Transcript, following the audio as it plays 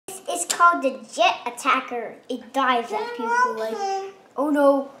It's called the Jet Attacker. It dives at people like, oh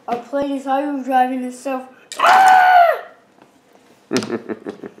no, our plane is driving itself. Ah!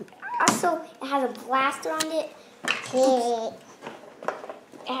 Also, it has a blaster on it. It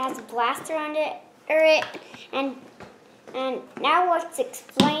has a blaster on it. And now let's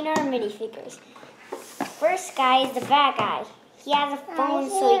explain our minifigures. First guy is the bad guy. He has a phone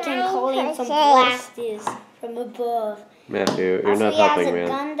so he can call in some blasters from above. Matthew, you're not helping,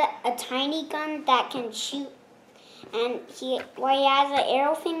 man. He has a tiny gun that can shoot, and he has an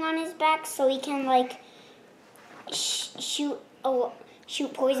arrow thing on his back so he can like shoot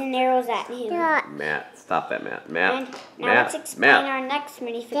poison arrows at him. Matt, stop that, Matt. Matt. And now let's explain our next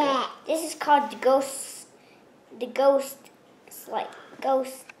minifigure. This is called the Ghost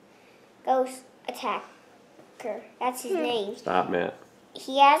Attacker. That's his name. Stop, Matt.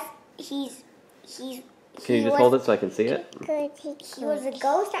 Can you just hold it so I can see it? He was a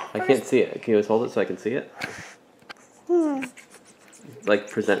ghost at first. I can't see it. Can you just hold it so I can see it? Like,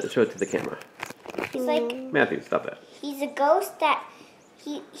 show it to the camera. He's like... Matthew, stop that. He's a ghost that...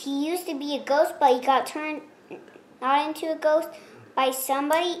 He used to be a ghost, but he got turned not into a ghost by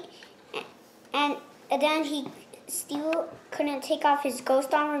somebody. And then he still couldn't take off his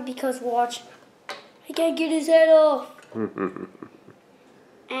ghost armor because, watch, I can't get his head off.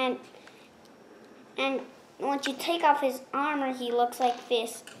 And once you take off his armor, he looks like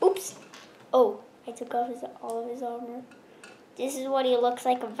this. Oops. Oh, I took off all of his armor. This is what he looks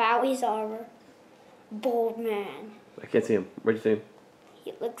like without his armor. Bald man. I can't see him. Where'd you see him?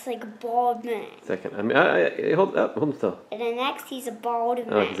 He looks like a bald man. Second. I mean, hold him still. And then next, he's a bald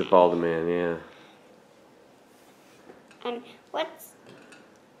man. Oh, he's a bald man, yeah. And what's...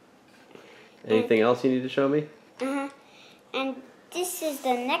 Anything else you need to show me? And this is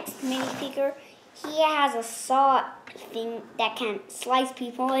the next minifigure. He has a saw thing that can slice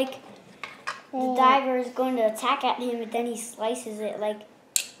people. Like, the diver is going to attack at him, and then he slices it. Like,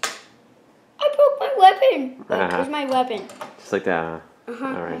 I broke my weapon. Where's my weapon? Just like that, huh?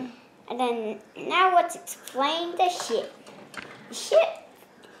 All right. And then, now let's explain the ship. The ship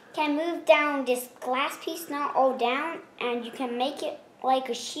can move down this glass piece, not all down, and you can make it like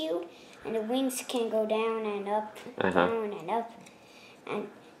a shield, and the wings can go down and up, down and up. And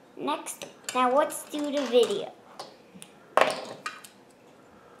next, now let's do the video.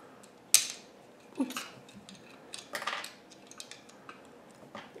 Oops.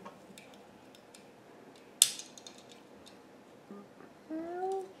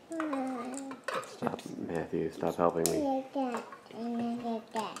 Stop, Matthew. Stop helping me.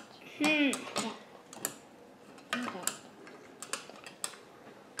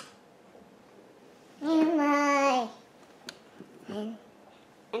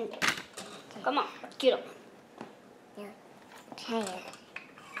 And come on, let's get him.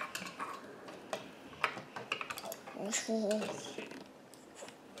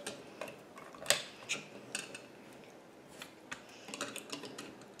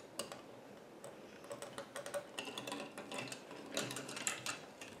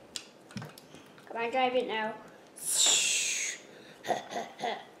 Come on, drive it now.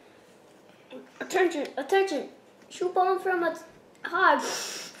 Attention, attention. Shoot bomb from a high.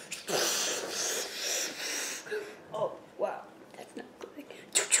 Oh, wow. That's not good.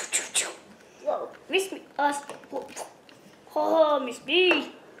 Whoa, miss me. Oh, miss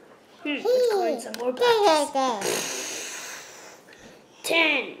me. Let's go in some more practice.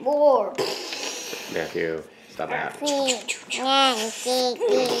 10 more. Matthew, stop that.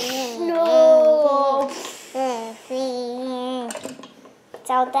 No. It's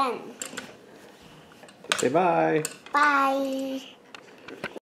all done. Say bye. Bye.